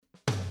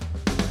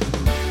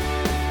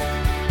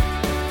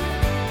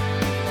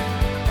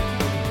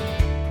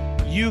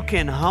You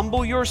can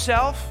humble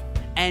yourself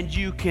and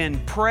you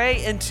can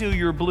pray until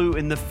you're blue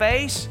in the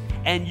face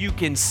and you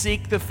can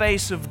seek the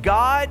face of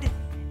God.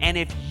 And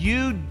if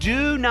you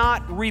do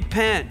not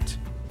repent,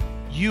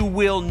 you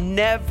will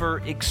never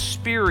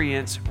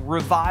experience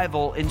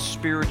revival and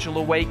spiritual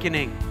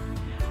awakening.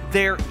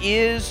 There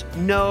is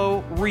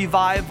no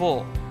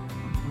revival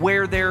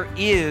where there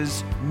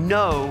is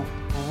no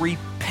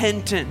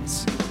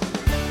repentance.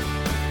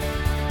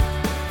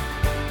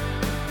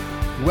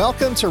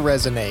 Welcome to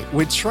Resonate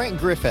with Trent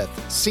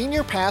Griffith,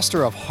 Senior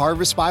Pastor of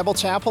Harvest Bible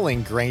Chapel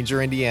in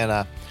Granger,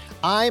 Indiana.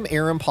 I'm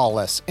Aaron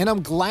Paulus, and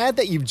I'm glad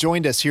that you've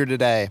joined us here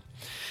today.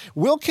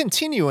 We'll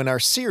continue in our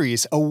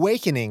series,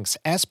 Awakenings,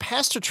 as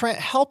Pastor Trent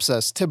helps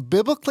us to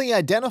biblically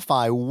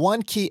identify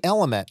one key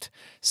element,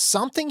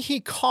 something he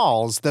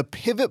calls the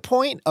pivot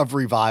point of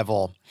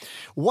revival.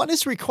 What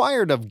is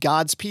required of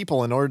God's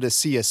people in order to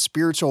see a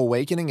spiritual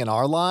awakening in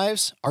our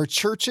lives, our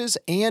churches,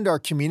 and our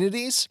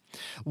communities?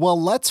 Well,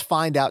 let's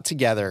find out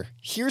together.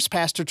 Here's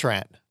Pastor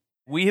Trent.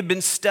 We have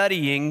been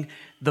studying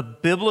the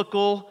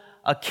biblical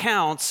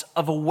accounts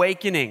of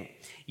awakening.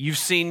 You've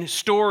seen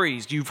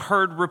stories, you've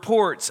heard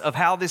reports of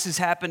how this has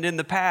happened in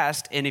the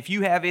past, and if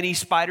you have any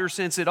spider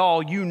sense at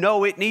all, you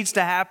know it needs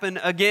to happen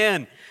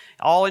again,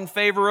 all in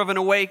favor of an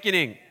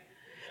awakening.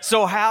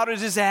 So how does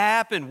this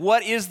happen?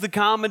 What is the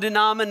common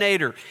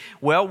denominator?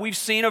 Well, we've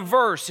seen a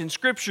verse in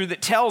Scripture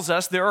that tells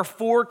us there are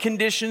 4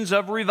 conditions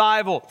of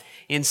revival.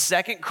 In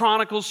 2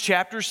 Chronicles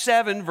chapter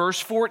 7, verse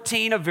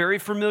 14, a very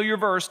familiar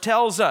verse,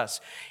 tells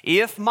us,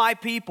 if my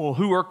people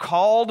who are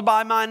called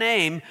by my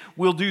name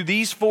will do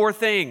these 4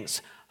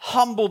 things,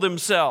 humble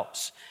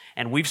themselves.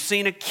 And we've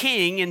seen a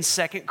king in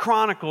 2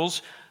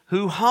 Chronicles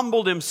who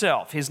humbled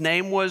himself. His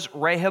name was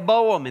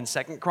Rehoboam. In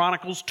 2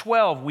 Chronicles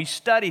 12, we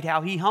studied how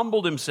he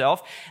humbled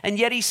himself, and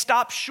yet he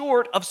stopped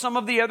short of some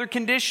of the other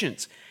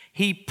conditions.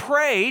 He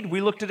prayed.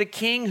 We looked at a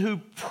king who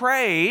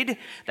prayed.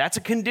 That's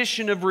a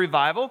condition of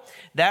revival.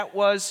 That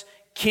was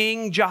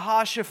King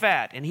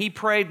Jehoshaphat, and he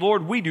prayed,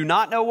 Lord, we do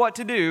not know what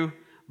to do,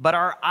 but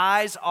our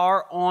eyes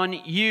are on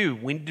you.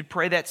 We need to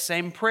pray that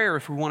same prayer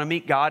if we want to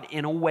meet God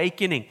in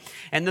awakening.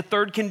 And the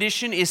third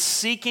condition is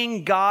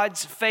seeking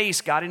God's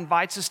face. God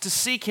invites us to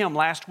seek Him.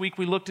 Last week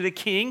we looked at a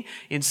king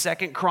in 2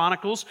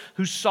 Chronicles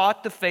who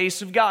sought the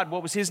face of God.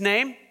 What was his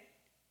name?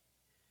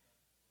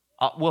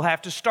 We'll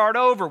have to start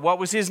over. What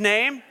was his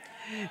name?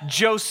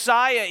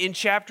 Josiah in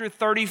chapter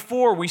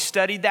 34. We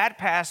studied that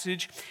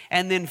passage.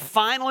 And then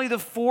finally, the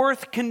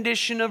fourth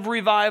condition of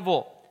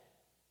revival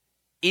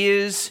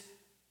is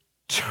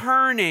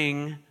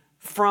turning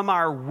from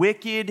our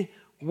wicked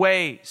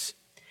ways.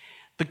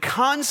 The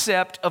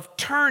concept of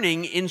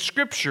turning in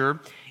Scripture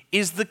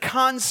is the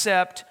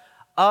concept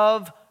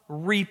of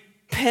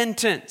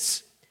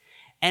repentance.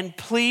 And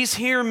please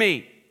hear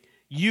me.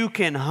 You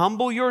can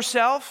humble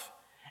yourself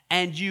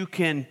and you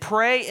can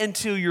pray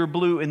until you're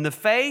blue in the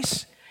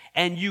face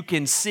and you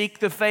can seek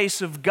the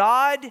face of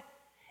God.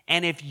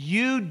 And if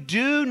you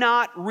do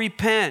not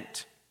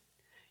repent,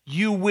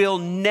 you will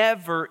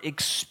never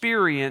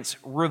experience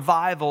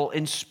revival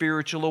and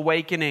spiritual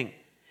awakening.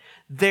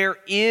 There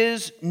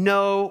is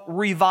no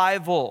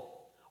revival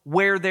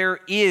where there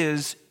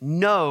is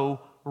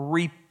no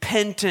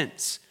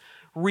repentance.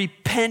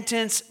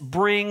 Repentance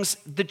brings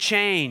the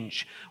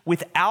change.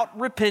 Without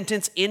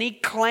repentance, any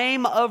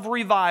claim of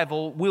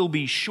revival will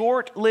be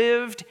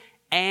short-lived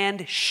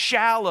and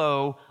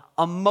shallow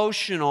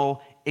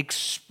emotional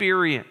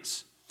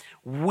experience.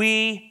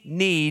 We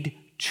need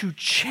to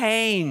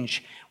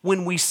change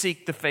when we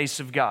seek the face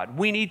of God.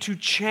 We need to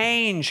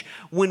change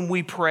when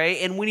we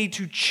pray, and we need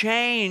to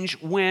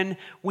change when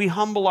we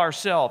humble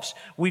ourselves.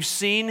 We've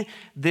seen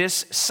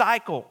this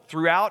cycle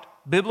throughout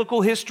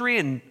biblical history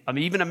and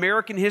even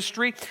American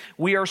history.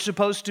 We are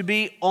supposed to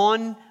be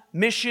on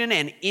mission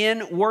and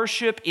in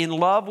worship, in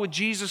love with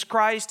Jesus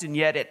Christ, and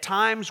yet at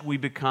times we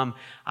become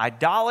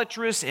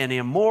idolatrous and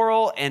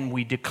immoral and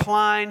we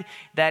decline.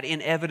 That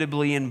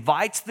inevitably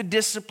invites the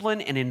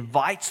discipline and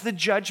invites the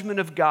judgment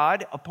of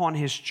God upon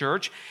His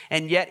church.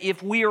 And yet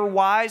if we are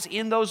wise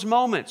in those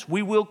moments,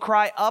 we will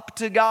cry up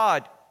to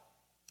God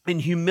in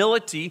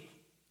humility,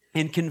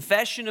 in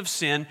confession of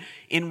sin,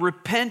 in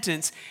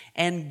repentance,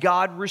 and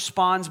God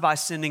responds by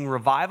sending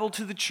revival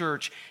to the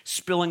church,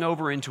 spilling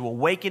over into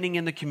awakening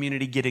in the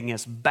community, getting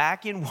us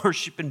back in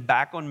worship and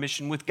back on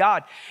mission with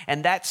God.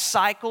 And that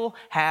cycle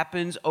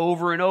happens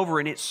over and over,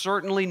 and it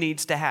certainly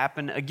needs to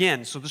happen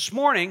again. So this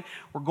morning,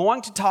 we're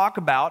going to talk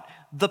about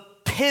the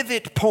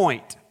pivot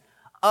point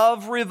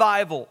of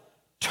revival,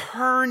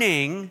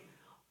 turning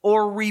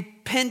or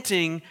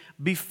repenting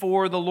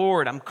before the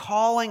Lord. I'm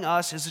calling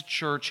us as a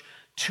church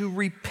to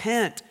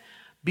repent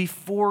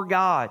before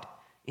God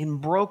in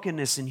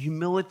brokenness, in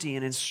humility,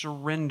 and in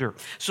surrender.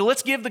 So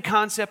let's give the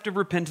concept of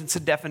repentance a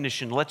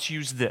definition. Let's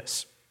use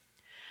this.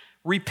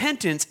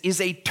 Repentance is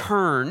a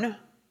turn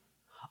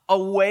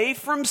away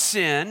from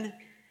sin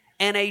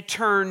and a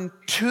turn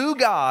to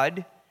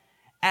God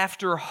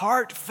after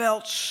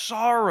heartfelt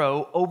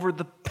sorrow over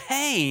the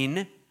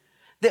pain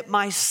that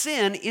my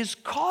sin is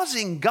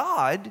causing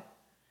God,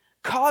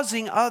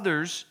 causing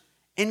others,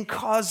 and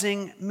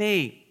causing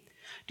me.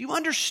 Do you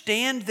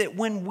understand that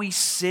when we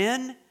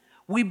sin,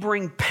 we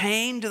bring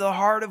pain to the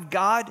heart of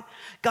God?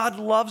 God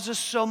loves us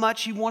so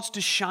much, He wants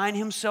to shine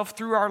Himself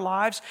through our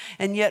lives.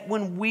 And yet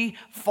when we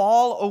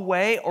fall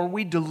away or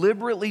we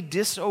deliberately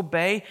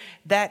disobey,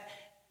 that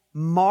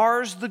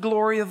mars the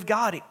glory of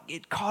God.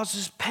 It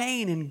causes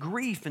pain and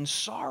grief and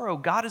sorrow.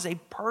 God is a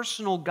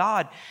personal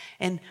God,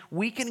 and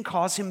we can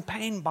cause Him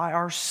pain by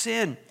our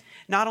sin.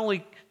 Not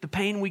only the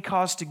pain we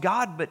cause to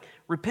God, but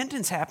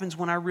repentance happens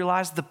when I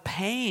realize the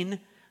pain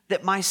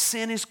that my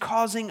sin is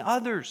causing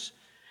others.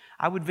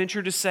 I would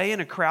venture to say in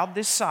a crowd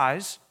this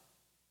size,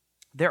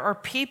 there are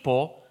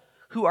people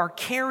who are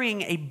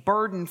carrying a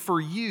burden for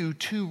you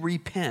to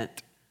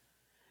repent,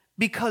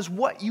 because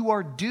what you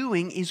are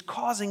doing is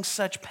causing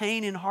such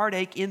pain and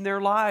heartache in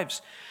their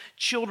lives.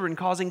 Children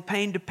causing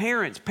pain to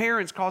parents,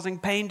 parents causing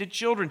pain to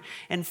children,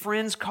 and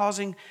friends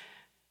causing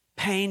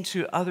pain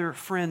to other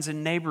friends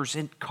and neighbors.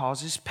 It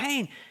causes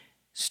pain.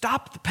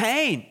 Stop the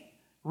pain.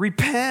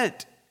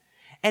 Repent.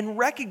 And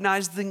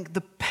recognize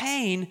the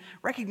pain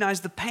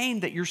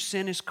that your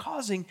sin is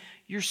causing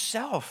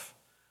yourself.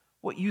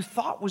 What you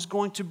thought was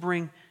going to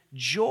bring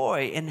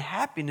joy and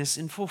happiness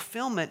and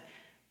fulfillment,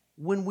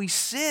 when we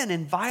sin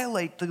and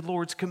violate the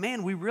Lord's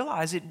command, we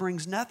realize it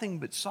brings nothing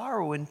but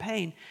sorrow and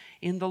pain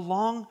in the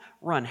long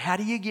run. How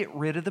do you get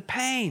rid of the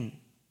pain?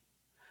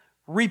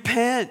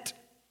 Repent.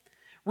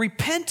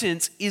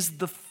 Repentance is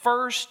the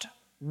first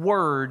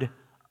word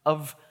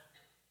of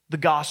the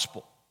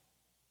gospel.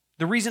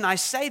 The reason I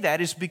say that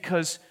is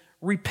because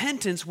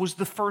repentance was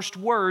the first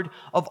word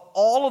of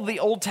all of the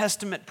Old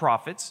Testament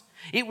prophets.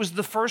 It was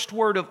the first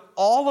word of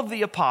all of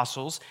the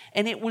apostles,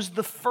 and it was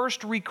the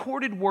first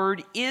recorded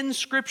word in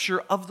Scripture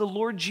of the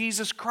Lord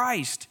Jesus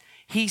Christ.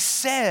 He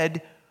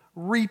said,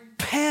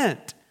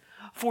 "Repent,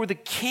 for the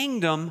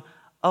kingdom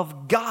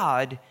of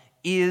God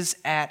is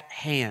at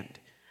hand."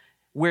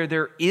 Where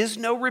there is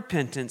no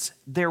repentance,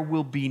 there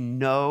will be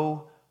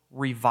no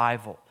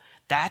revival.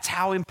 That's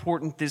how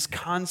important this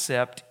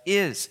concept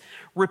is.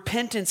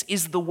 Repentance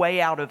is the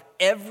way out of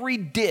every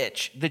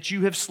ditch that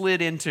you have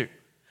slid into.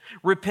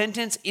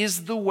 Repentance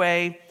is the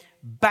way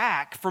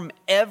back from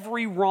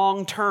every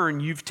wrong turn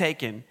you've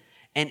taken.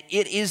 And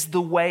it is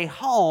the way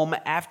home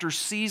after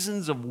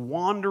seasons of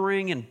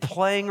wandering and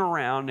playing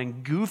around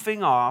and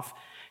goofing off.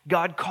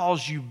 God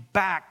calls you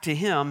back to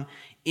Him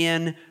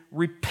in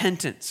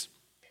repentance.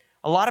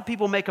 A lot of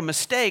people make a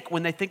mistake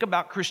when they think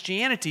about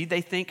Christianity.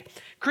 They think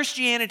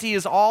Christianity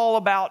is all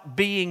about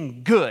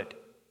being good.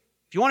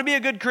 If you want to be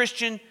a good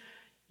Christian,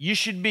 you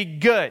should be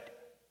good.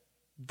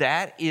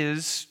 That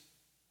is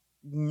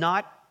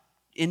not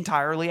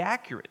entirely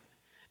accurate.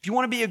 If you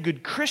want to be a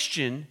good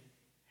Christian,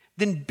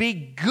 then be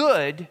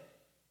good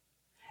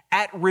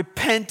at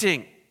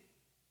repenting.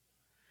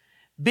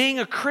 Being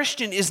a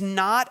Christian is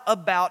not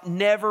about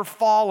never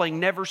falling,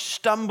 never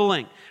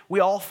stumbling. We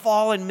all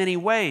fall in many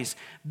ways.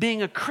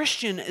 Being a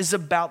Christian is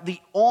about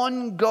the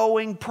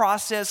ongoing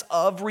process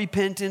of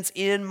repentance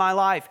in my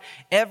life.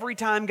 Every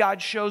time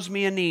God shows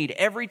me a need,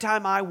 every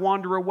time I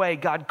wander away,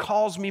 God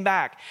calls me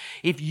back.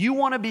 If you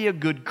want to be a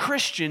good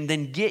Christian,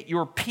 then get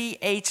your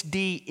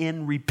PhD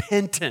in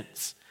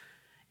repentance.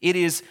 It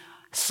is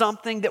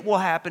something that will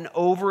happen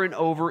over and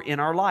over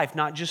in our life,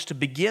 not just to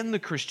begin the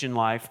Christian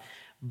life,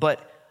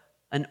 but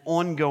an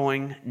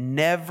ongoing,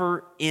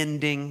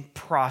 never-ending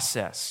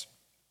process.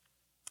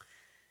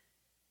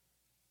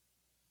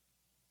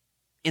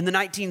 In the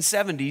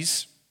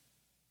 1970s,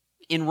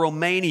 in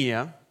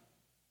Romania,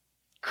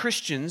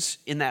 Christians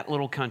in that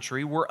little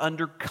country were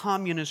under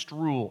communist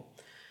rule.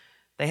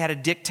 They had a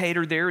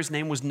dictator there. His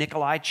name was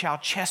Nicolae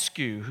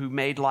Ceausescu, who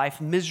made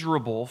life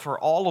miserable for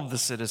all of the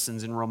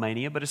citizens in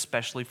Romania, but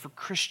especially for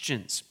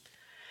Christians.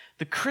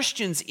 The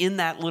Christians in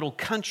that little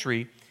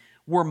country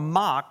were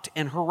mocked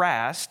and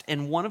harassed,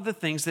 and one of the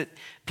things that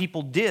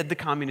people did, the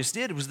communists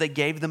did, was they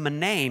gave them a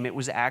name. It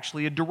was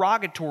actually a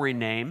derogatory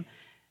name.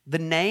 The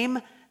name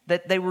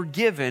that they were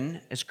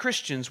given as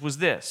Christians was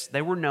this.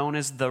 They were known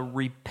as the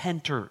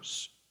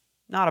Repenters.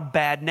 Not a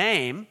bad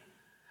name,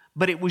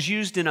 but it was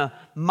used in a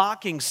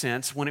mocking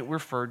sense when it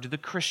referred to the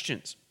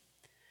Christians.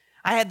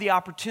 I had the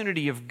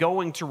opportunity of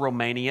going to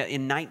Romania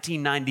in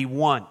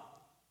 1991.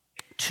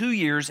 2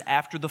 years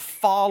after the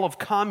fall of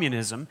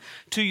communism,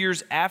 2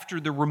 years after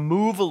the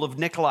removal of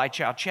Nicolae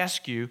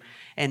Ceausescu,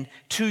 and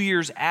 2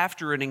 years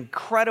after an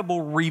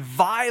incredible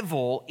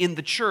revival in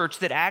the church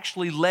that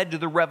actually led to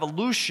the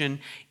revolution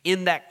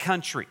in that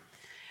country.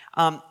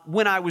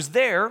 When I was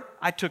there,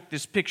 I took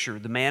this picture.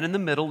 The man in the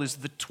middle is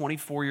the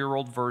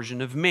 24-year-old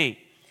version of me.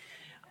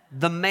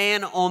 The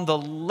man on the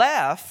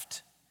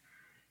left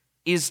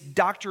is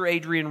Dr.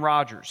 Adrian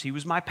Rogers. He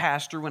was my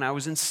pastor when I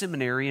was in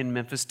seminary in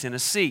Memphis,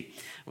 Tennessee.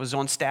 I was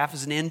on staff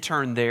as an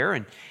intern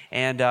there,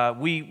 and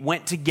we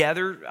went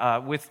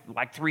together with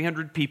like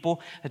 300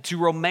 people to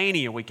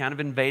Romania. We kind of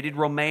invaded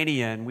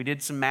Romania, and we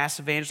did some mass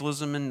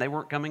evangelism, and they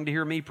weren't coming to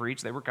hear me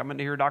preach. They were coming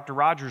to hear Dr.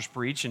 Rogers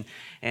preach, and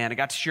I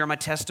got to share my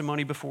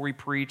testimony before we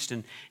preached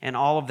and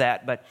all of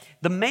that. But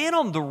the man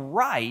on the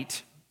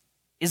right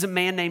is a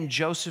man named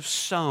Joseph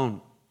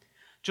Sohn.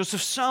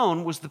 Joseph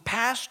Sohn was the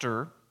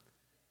pastor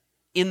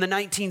in the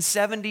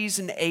 1970s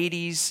and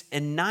 80s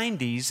and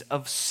 90s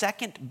of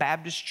Second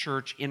Baptist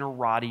Church in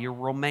Oradea,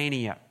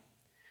 Romania.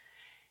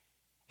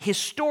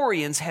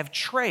 Historians have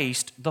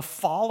traced the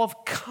fall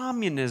of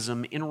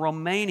communism in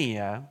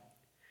Romania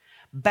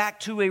back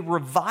to a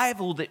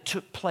revival that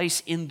took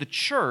place in the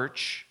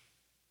church,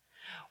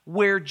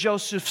 where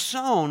Joseph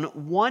Sohn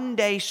one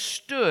day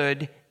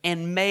stood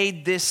and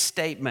made this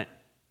statement: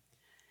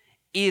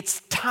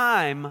 "It's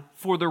time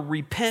for the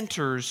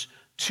repenters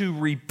to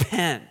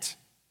repent."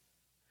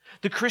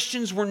 The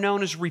Christians were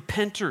known as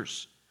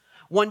repenters.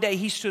 One day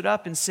he stood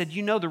up and said,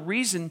 "You know, the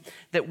reason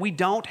that we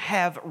don't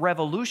have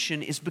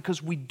revolution is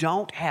because we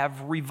don't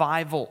have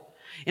revival.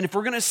 And if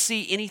we're going to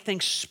see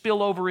anything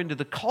spill over into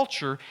the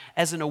culture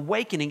as an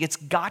awakening, it's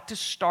got to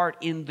start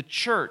in the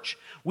church.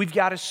 We've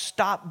got to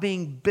stop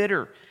being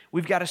bitter.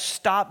 We've got to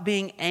stop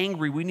being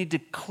angry. We need to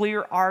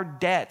clear our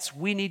debts.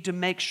 We need to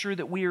make sure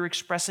that we are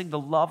expressing the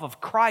love of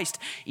Christ,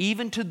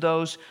 even to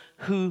those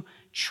who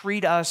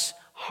treat us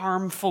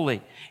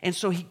harmfully." And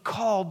so he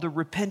called the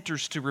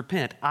repenters to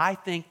repent. I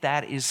think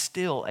that is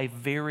still a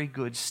very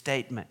good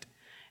statement.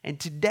 And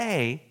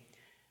today,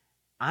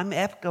 I'm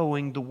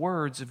echoing the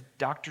words of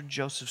Dr.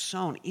 Joseph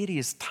Sohn. It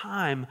is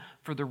time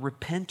for the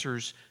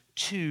repenters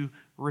to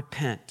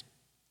repent.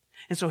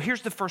 And so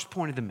here's the first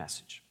point of the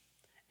message.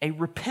 A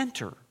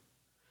repenter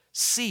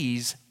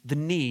sees the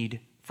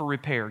need for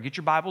repair. Get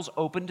your Bibles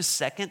open to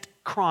 2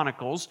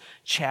 Chronicles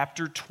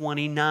chapter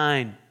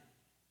 29.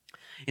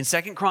 In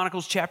 2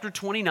 Chronicles chapter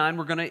 29,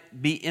 we're going to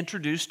be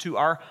introduced to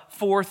our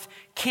fourth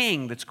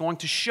king that's going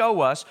to show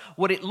us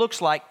what it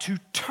looks like to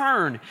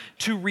turn,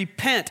 to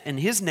repent. And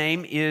his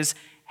name is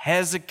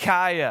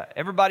Hezekiah.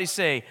 Everybody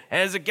say,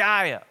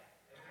 Hezekiah.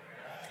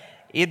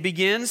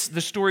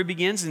 The story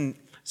begins in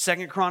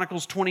 2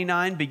 Chronicles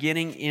 29,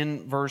 beginning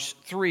in verse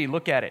 3.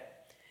 Look at it.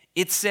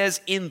 It says,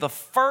 "In the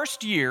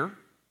first year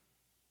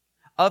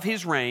of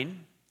his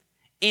reign,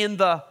 in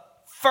the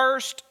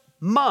first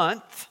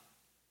month,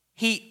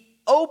 he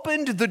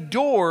opened the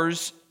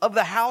doors of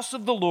the house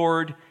of the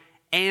Lord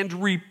and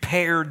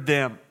repaired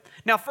them."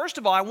 Now, first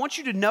of all, I want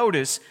you to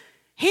notice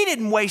he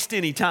didn't waste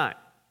any time.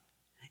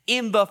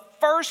 In the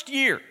first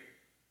year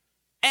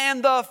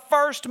and the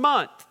first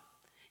month,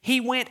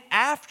 he went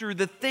after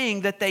the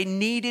thing that they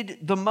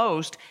needed the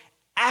most: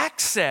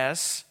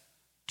 access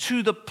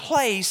to the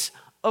place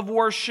of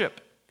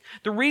worship.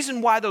 The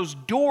reason why those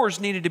doors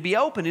needed to be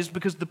open is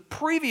because the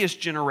previous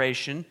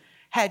generation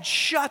had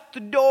shut the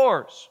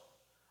doors.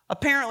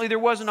 Apparently, there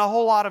wasn't a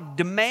whole lot of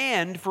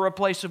demand for a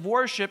place of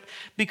worship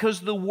because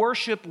the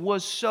worship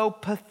was so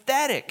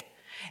pathetic.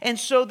 And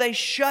so they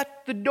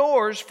shut the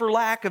doors for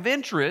lack of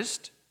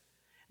interest.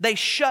 They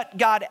shut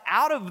God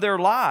out of their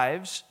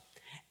lives.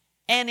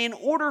 And in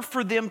order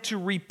for them to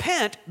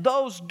repent,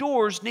 those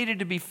doors needed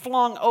to be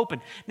flung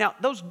open. Now,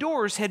 those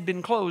doors had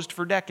been closed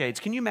for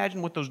decades. Can you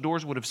imagine what those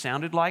doors would have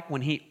sounded like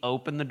when he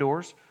opened the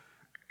doors?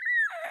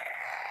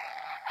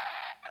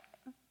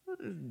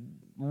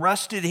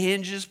 Rusted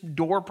hinges,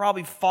 door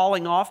probably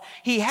falling off.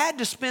 He had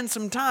to spend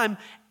some time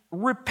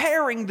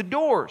repairing the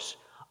doors,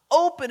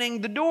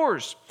 opening the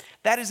doors.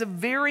 That is a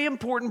very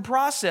important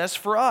process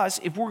for us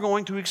if we're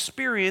going to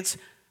experience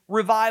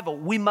revival.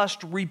 We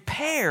must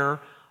repair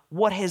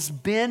what has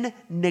been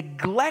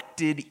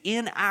neglected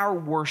in our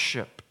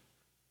worship.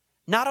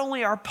 Not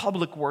only our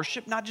public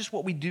worship, not just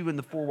what we do in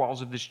the four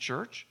walls of this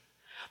church,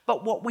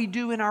 but what we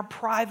do in our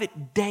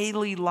private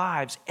daily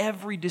lives,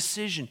 every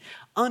decision,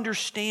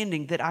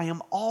 understanding that I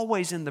am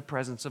always in the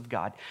presence of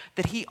God,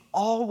 that He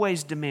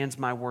always demands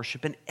my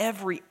worship, and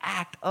every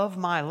act of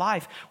my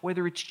life,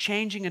 whether it's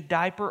changing a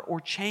diaper or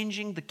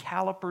changing the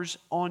calipers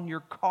on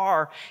your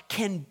car,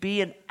 can be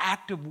an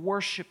act of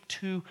worship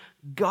to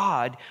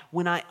God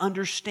when I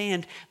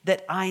understand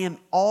that I am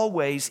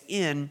always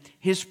in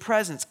His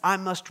presence. I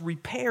must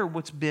repair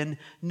what's been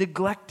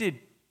neglected.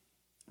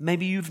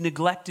 Maybe you've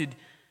neglected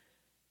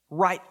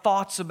right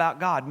thoughts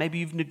about God. Maybe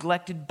you've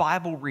neglected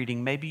Bible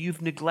reading. Maybe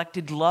you've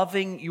neglected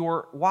loving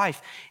your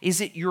wife. Is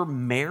it your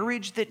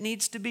marriage that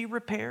needs to be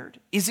repaired?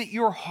 Is it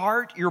your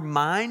heart, your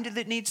mind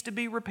that needs to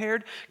be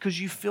repaired because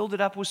you filled it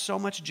up with so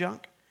much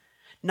junk?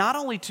 Not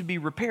only to be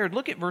repaired,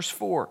 look at verse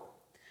 4.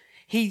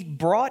 He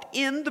brought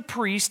in the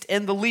priest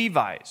and the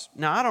Levites.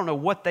 Now, I don't know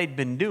what they'd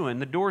been doing.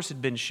 The doors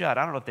had been shut.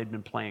 I don't know if they'd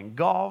been playing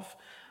golf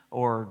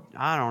or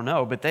I don't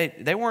know, but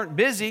they weren't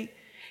busy.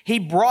 He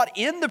brought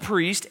in the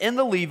priest and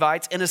the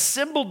Levites and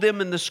assembled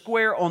them in the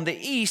square on the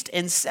east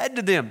and said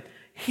to them,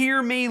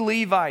 "Hear me,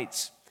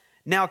 Levites.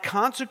 Now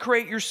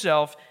consecrate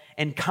yourself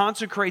and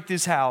consecrate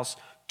this house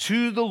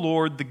to the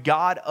Lord, the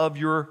God of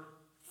your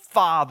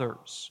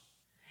fathers."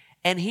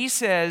 And he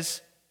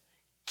says,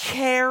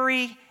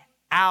 "Carry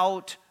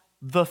out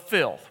the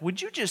filth."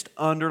 Would you just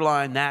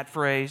underline that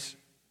phrase?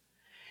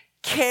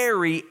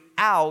 Carry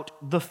out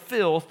the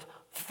filth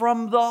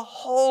from the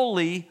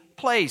holy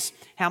place.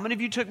 How many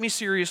of you took me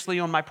seriously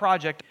on my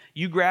project?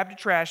 You grabbed a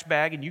trash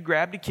bag and you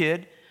grabbed a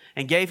kid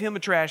and gave him a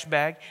trash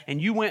bag and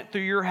you went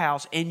through your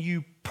house and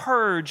you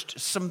purged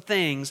some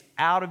things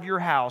out of your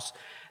house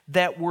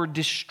that were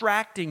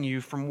distracting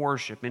you from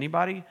worship.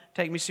 Anybody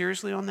take me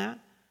seriously on that?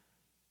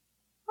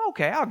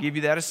 Okay, I'll give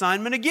you that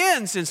assignment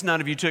again since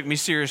none of you took me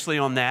seriously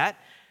on that.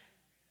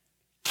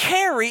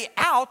 Carry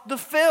out the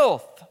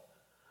filth.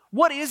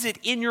 What is it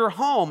in your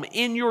home,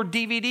 in your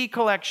DVD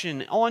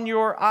collection, on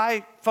your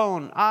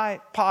iPhone,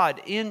 iPod,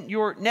 in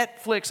your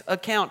Netflix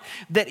account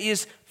that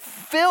is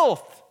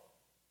filth?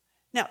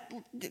 Now,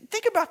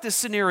 think about this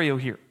scenario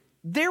here.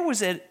 There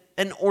was an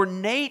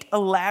ornate,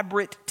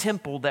 elaborate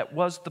temple that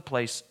was the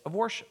place of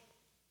worship.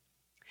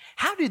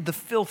 How did the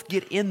filth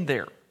get in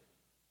there?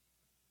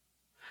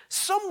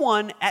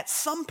 Someone at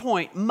some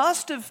point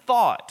must have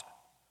thought,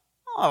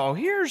 oh,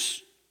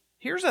 here's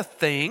a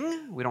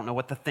thing. We don't know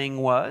what the thing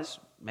was.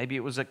 Maybe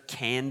it was a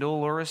candle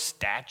or a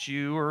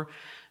statue or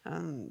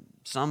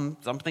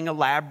something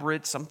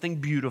elaborate, something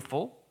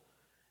beautiful.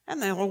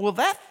 And they well,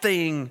 that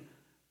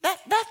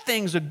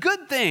thing's a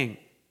good thing.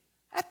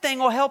 That thing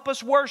will help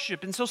us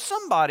worship. And so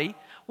somebody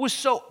was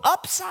so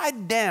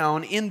upside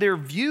down in their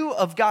view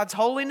of God's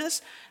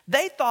holiness,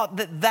 they thought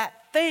that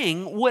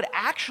thing would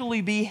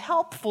actually be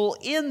helpful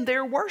in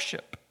their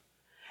worship.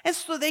 And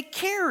so they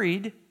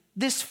carried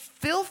this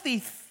filthy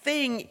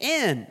thing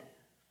in.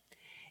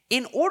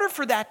 In order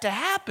for that to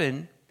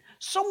happen,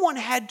 someone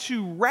had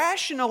to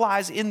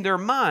rationalize in their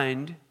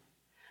mind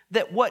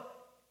that what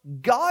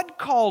God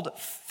called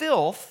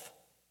filth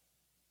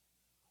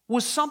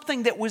was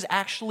something that was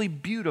actually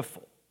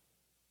beautiful.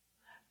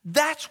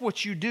 That's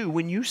what you do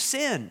when you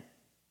sin.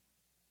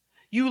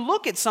 You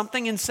look at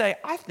something and say,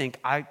 I think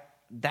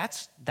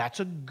that's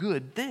a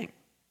good thing.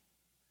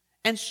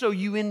 And so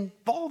you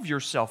involve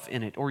yourself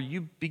in it, or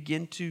you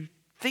begin to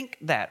think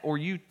that, or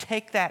you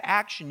take that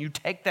action, you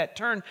take that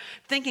turn,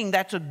 thinking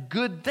that's a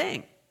good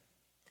thing.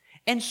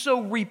 And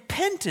so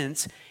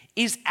repentance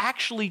is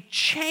actually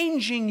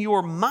changing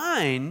your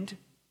mind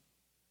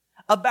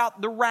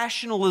about the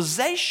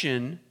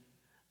rationalization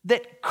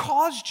that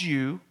caused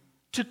you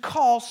to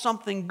call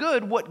something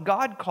good what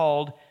God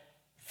called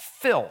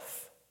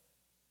filth.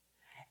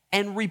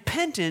 And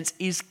repentance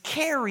is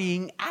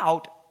carrying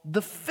out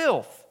the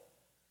filth.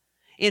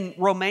 In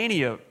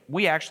Romania,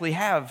 we actually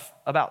have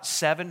about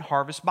 7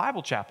 Harvest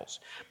Bible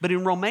Chapels. But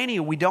in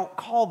Romania, we don't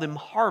call them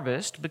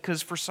harvest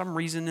because for some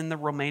reason in the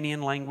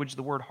Romanian language,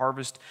 the word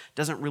harvest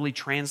doesn't really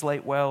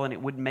translate well and it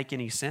wouldn't make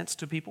any sense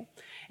to people.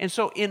 And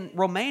so in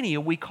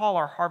Romania, we call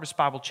our Harvest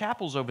Bible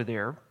Chapels over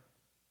there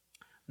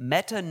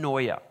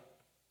metanoia.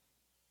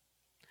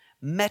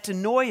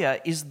 Metanoia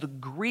is the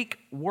Greek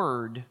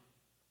word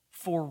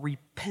for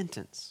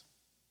repentance.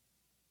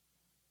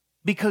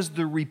 Because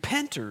the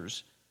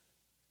repenters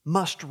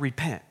must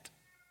repent.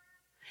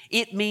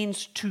 It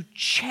means to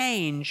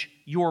change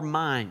your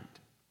mind,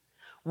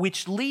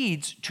 which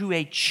leads to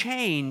a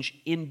change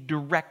in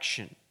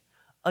direction,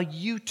 a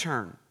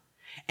U-turn.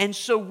 And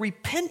so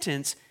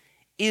repentance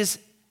is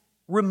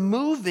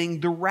removing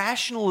the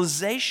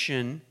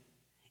rationalization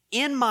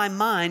in my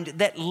mind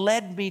that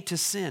led me to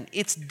sin.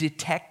 It's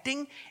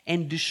detecting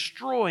and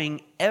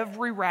destroying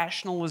every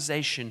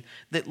rationalization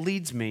that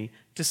leads me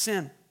to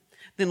sin.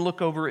 Then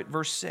look over at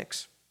verse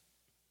 6.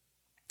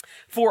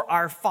 For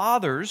our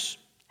fathers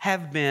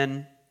have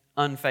been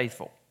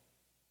unfaithful.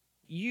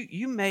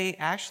 You may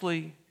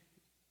actually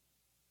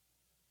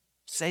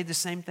say the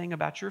same thing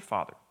about your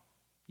father.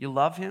 You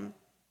love him,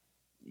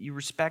 you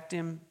respect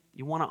him,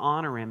 you want to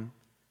honor him,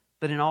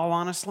 but in all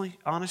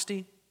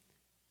honesty,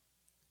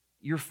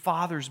 your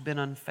father's been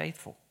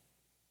unfaithful.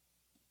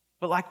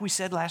 But like we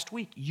said last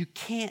week, you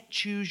can't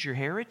choose your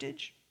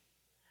heritage,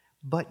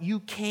 but you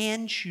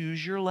can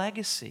choose your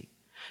legacy.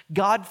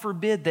 God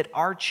forbid that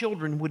our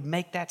children would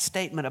make that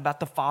statement about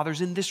the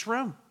fathers in this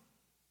room.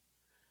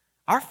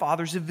 Our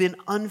fathers have been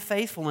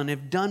unfaithful and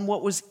have done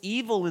what was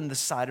evil in the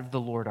sight of the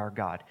Lord our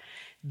God.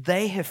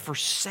 They have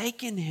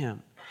forsaken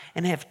him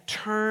and have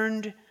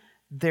turned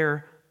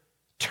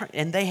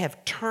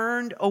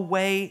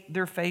away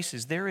their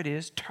faces. There it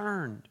is,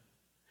 turned.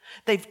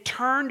 They've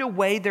turned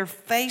away their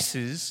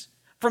faces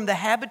from the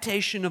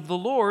habitation of the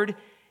Lord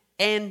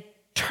and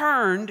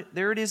turned,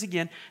 there it is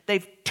again,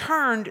 they've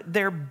turned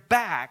their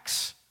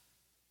backs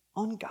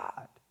on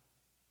God.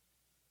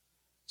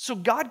 So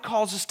God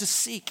calls us to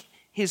seek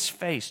his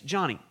face.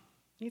 Johnny,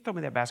 can you throw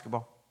me that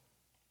basketball?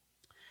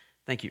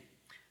 Thank you.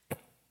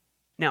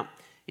 Now,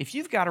 if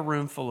you've got a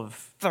room full of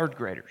third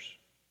graders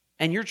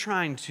and you're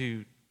trying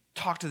to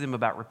talk to them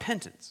about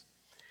repentance,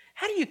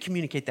 how do you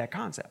communicate that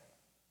concept?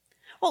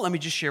 Well, let me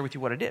just share with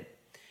you what I did.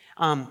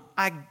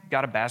 I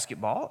got a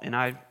basketball,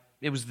 and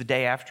it was the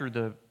day after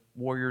the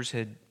Warriors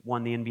had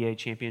won the NBA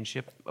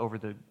championship over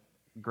the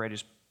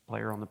greatest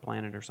player on the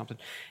planet or something.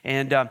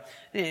 And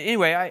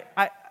anyway,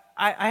 I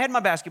had my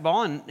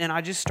basketball, and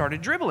I just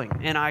started dribbling.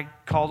 And I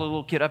called a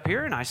little kid up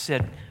here, and I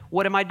said,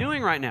 what am I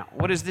doing right now?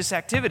 What is this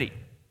activity?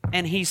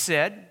 And he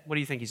said, what do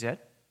you think he said?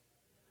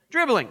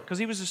 Dribbling, because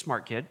he was a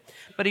smart kid,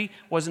 but he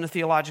wasn't a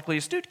theologically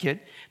astute kid,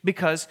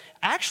 because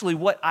actually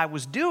what I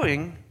was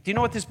doing, do you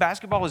know what this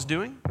basketball is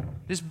doing?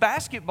 This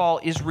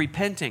basketball is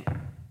repenting.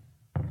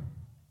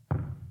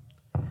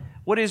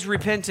 What is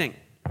repenting?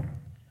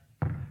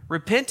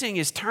 Repenting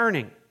is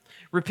turning.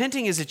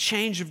 Repenting is a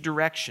change of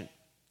direction.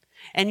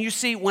 And you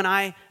see, when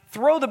I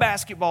throw the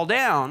basketball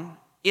down,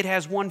 it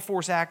has one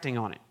force acting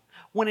on it.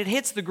 When it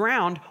hits the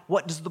ground,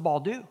 what does the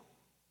ball do?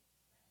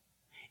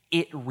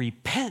 It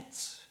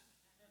repents.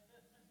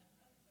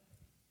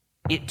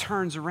 It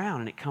turns around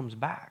and it comes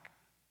back.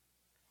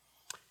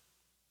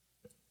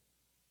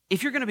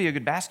 If you're going to be a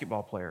good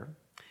basketball player,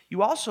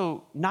 you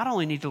also not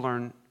only need to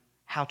learn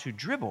how to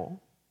dribble,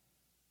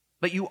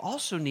 but you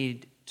also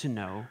need to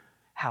know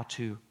how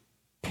to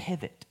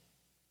pivot.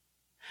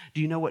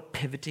 Do you know what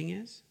pivoting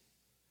is?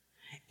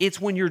 It's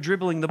when you're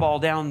dribbling the ball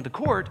down the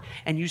court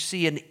and you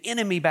see an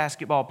enemy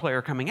basketball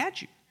player coming at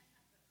you.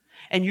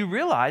 And you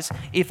realize,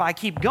 if I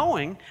keep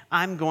going,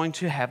 I'm going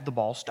to have the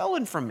ball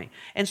stolen from me.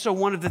 And so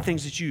one of the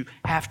things that you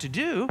have to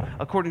do,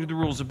 according to the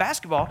rules of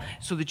basketball,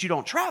 so that you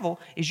don't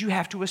travel, is you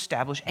have to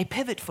establish a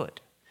pivot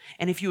foot.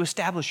 And if you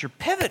establish your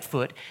pivot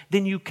foot,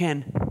 then you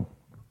can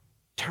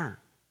turn.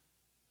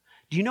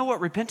 Do you know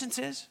what repentance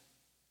is?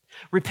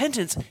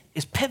 Repentance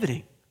is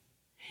pivoting.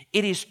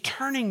 It is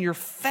turning your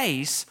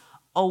face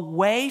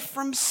away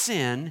from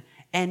sin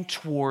and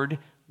toward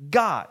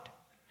God.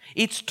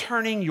 It's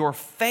turning your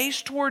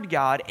face toward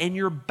God and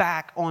your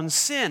back on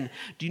sin.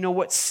 Do you know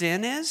what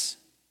sin is?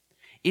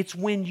 It's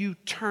when you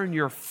turn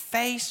your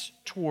face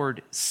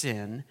toward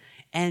sin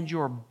and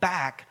your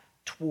back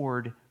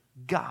toward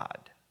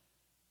God.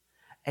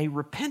 A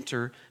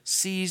repenter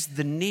sees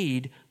the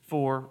need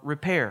for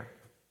repair.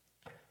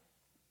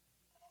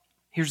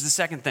 Here's the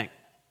second thing.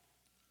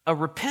 A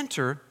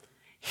repenter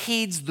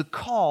heeds the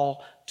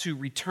call to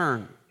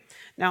return.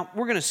 Now,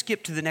 we're going to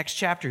skip to the next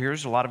chapter here.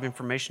 There's a lot of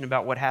information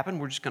about what happened.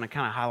 We're just going to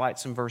kind of highlight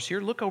some verse here.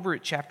 Look over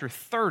at chapter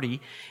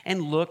 30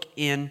 and look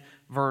in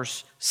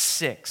verse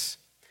 6.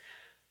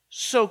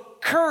 So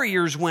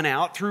couriers went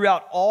out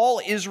throughout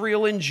all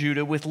Israel and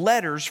Judah with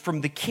letters from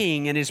the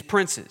king and his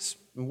princes.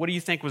 And what do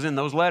you think was in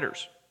those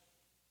letters?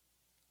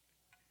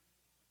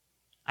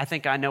 I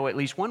think I know at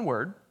least one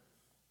word.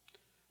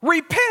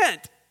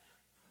 Repent!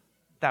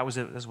 That was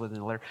in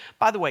the letter.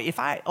 By the way, if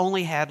I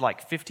only had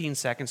like 15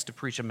 seconds to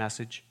preach a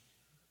message,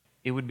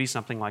 it would be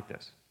something like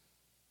this.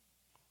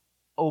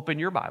 Open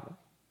your Bible.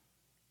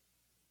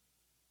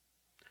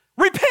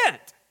 Repent!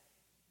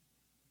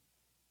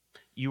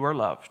 You are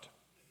loved.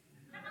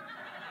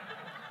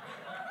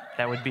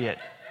 That would be it,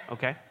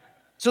 okay?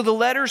 So the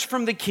letters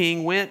from the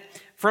king went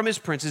from his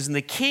princes, and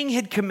the king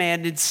had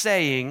commanded,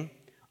 saying,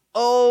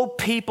 O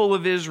people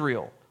of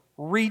Israel,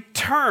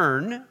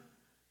 return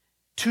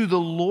to the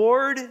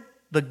Lord,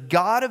 the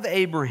God of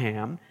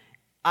Abraham,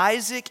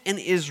 Isaac, and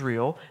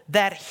Israel,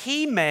 that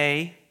he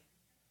may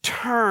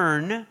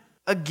turn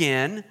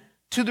again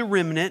to the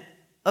remnant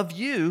of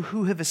you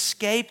who have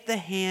escaped the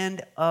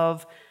hand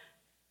of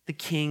the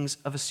kings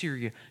of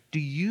Assyria. Do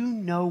you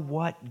know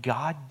what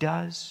God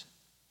does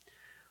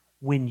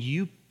when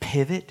you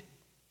pivot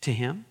to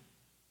him?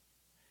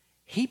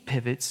 He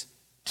pivots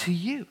to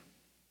you.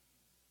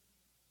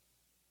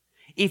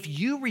 If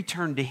you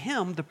return to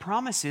him, the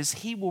promise is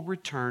he will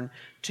return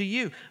to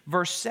you.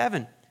 Verse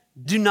 7,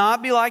 do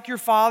not be like your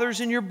fathers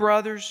and your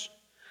brothers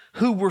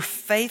who were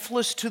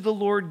faithless to the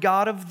Lord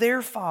God of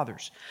their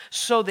fathers,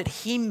 so that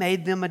he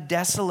made them a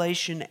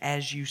desolation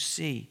as you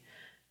see.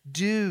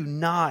 Do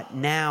not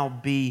now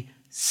be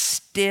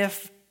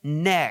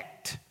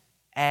stiff-necked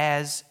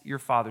as your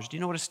fathers. Do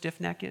you know what a stiff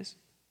neck is?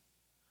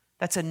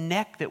 That's a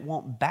neck that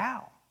won't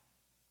bow.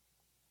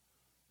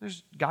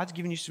 God's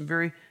given you some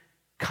very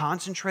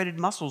concentrated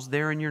muscles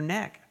there in your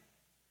neck.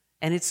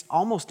 And it's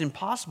almost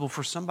impossible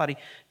for somebody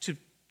to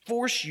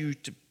force you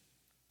to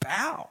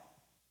bow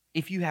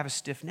if you have a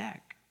stiff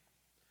neck.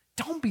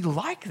 Don't be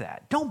like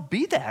that. Don't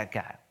be that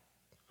guy.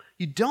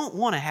 You don't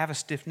want to have a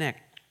stiff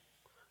neck.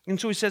 And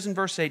so he says in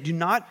verse 8, do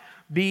not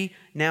be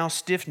now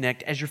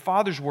stiff-necked as your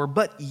fathers were,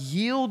 but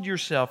yield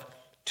yourself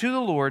to the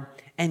Lord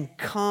and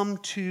come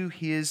to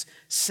his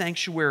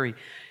sanctuary,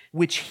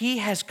 which he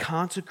has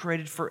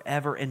consecrated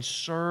forever, and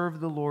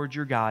serve the Lord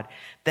your God,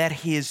 that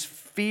his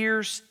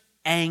fierce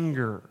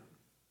anger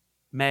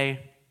may,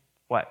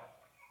 what?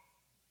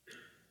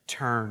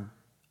 Turn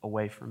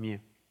away from you.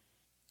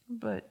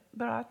 But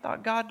I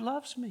thought God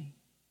loves me.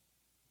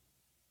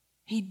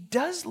 He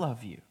does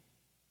love you.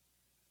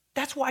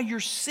 That's why your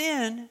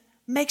sin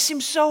makes him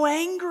so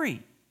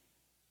angry.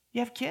 You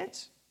have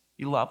kids?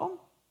 You love them?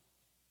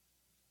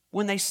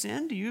 When they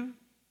sin, do you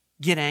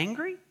get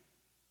angry?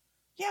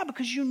 Yeah,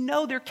 because you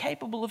know they're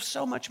capable of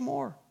so much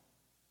more.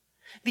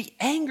 The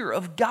anger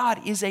of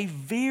God is a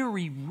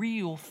very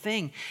real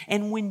thing.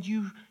 And when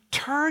you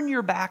turn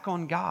your back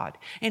on God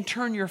and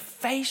turn your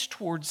face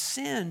towards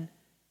sin,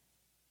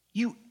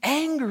 you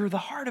anger the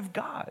heart of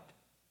God.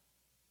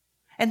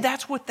 And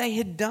that's what they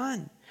had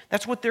done.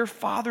 That's what their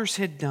fathers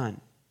had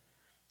done.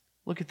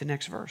 Look at the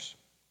next verse.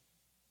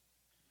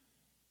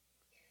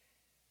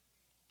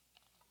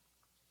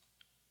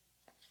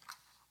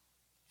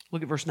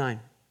 Look at verse 9.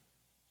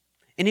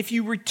 And if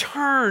you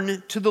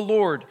return to the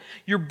Lord,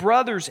 your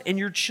brothers and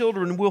your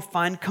children will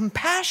find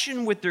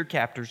compassion with their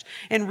captors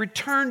and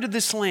return to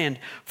this land.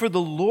 For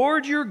the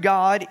Lord your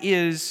God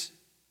is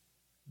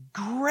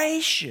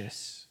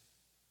gracious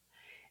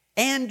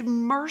and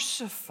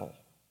merciful,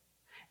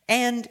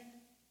 and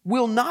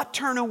will not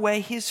turn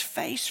away his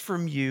face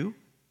from you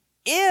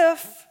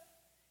if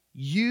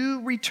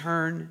you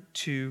return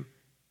to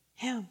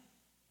him.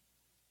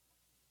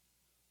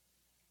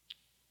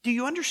 Do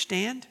you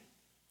understand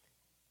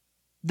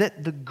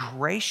that the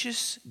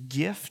gracious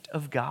gift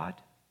of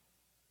God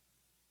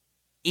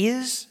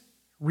is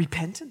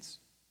repentance?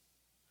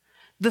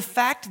 The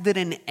fact that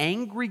an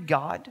angry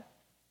God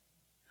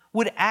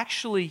would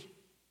actually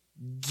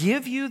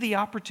give you the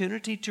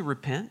opportunity to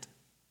repent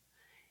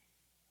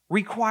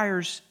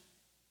requires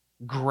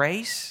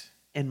grace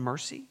and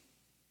mercy.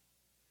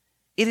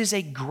 It is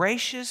a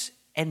gracious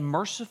and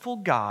merciful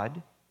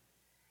God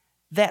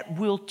that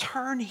will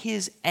turn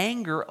his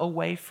anger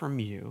away from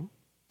you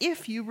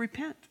if you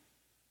repent.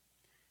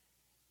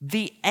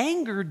 The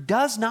anger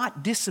does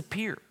not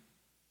disappear.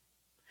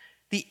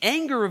 The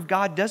anger of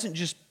God doesn't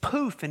just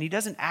poof and he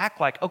doesn't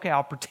act like, okay,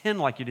 I'll pretend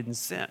like you didn't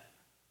sin.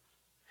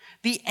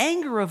 The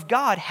anger of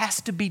God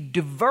has to be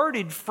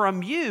diverted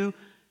from you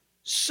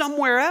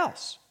somewhere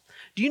else.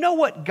 Do you know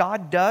what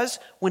God does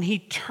when he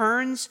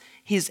turns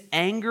his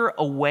anger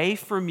away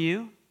from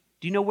you?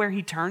 Do you know where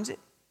he turns it?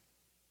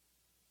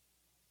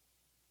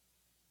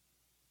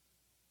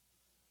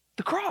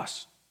 The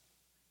cross.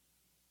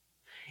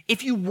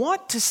 If you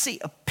want to see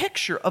a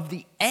picture of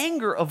the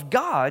anger of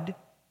God,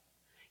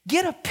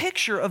 get a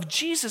picture of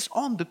Jesus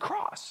on the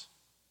cross.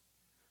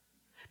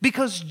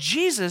 Because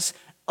Jesus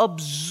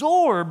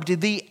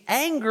absorbed the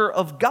anger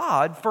of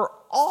God for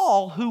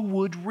all who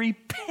would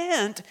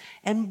repent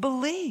and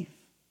believe.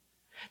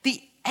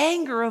 The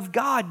anger of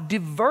God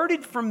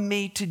diverted from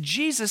me to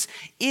Jesus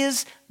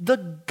is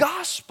the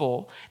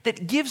gospel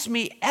that gives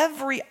me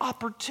every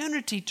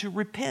opportunity to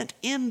repent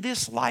in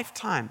this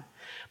lifetime.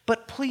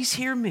 But please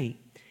hear me.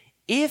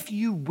 If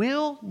you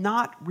will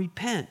not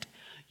repent,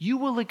 you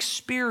will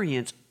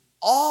experience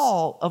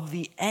all of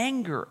the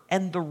anger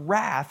and the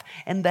wrath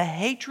and the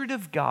hatred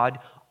of God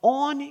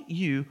on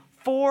you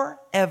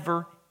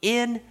forever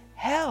in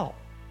hell.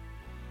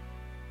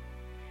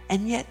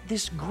 And yet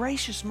this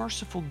gracious,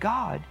 merciful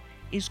God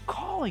is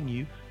calling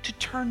you to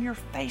turn your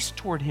face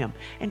toward him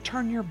and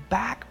turn your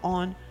back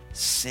on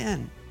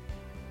sin.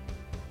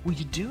 Will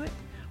you do it?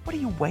 What are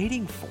you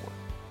waiting for?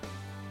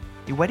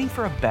 You waiting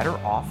for a better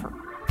offer?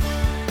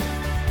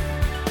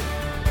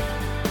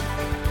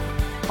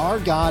 Our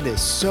God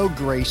is so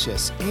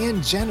gracious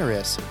and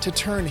generous to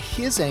turn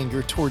his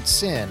anger towards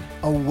sin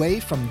away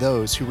from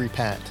those who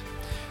repent.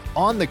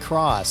 On the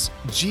cross,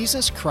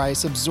 Jesus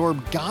Christ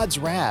absorbed God's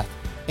wrath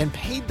and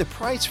paid the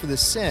price for the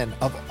sin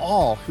of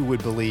all who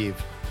would believe.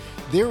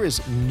 There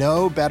is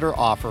no better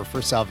offer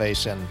for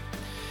salvation.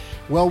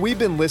 Well, we've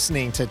been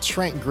listening to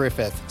Trent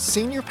Griffith,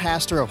 Senior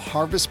Pastor of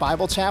Harvest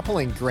Bible Chapel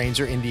in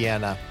Granger,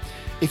 Indiana.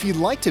 If you'd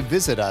like to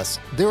visit us,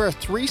 there are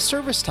 3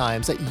 service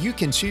times that you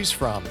can choose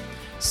from: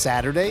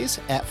 Saturdays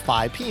at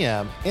 5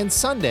 p.m. and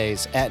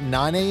Sundays at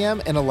 9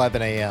 a.m. and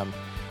 11 a.m.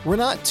 We're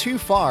not too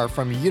far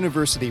from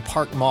University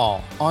Park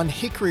Mall on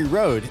Hickory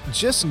Road,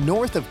 just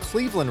north of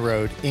Cleveland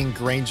Road in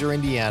Granger,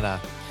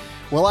 Indiana.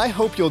 Well, I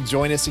hope you'll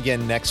join us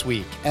again next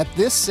week at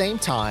this same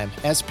time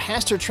as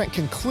Pastor Trent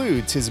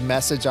concludes his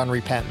message on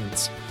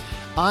repentance.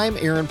 I'm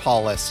Aaron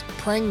Paulus,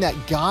 praying that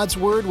God's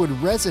Word would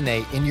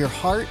resonate in your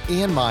heart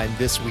and mind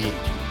this week.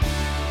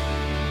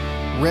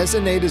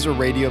 Resonate is a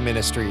radio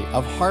ministry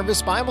of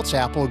Harvest Bible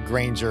Chapel,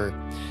 Granger.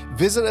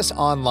 Visit us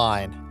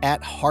online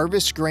at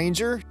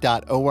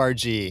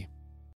harvestgranger.org.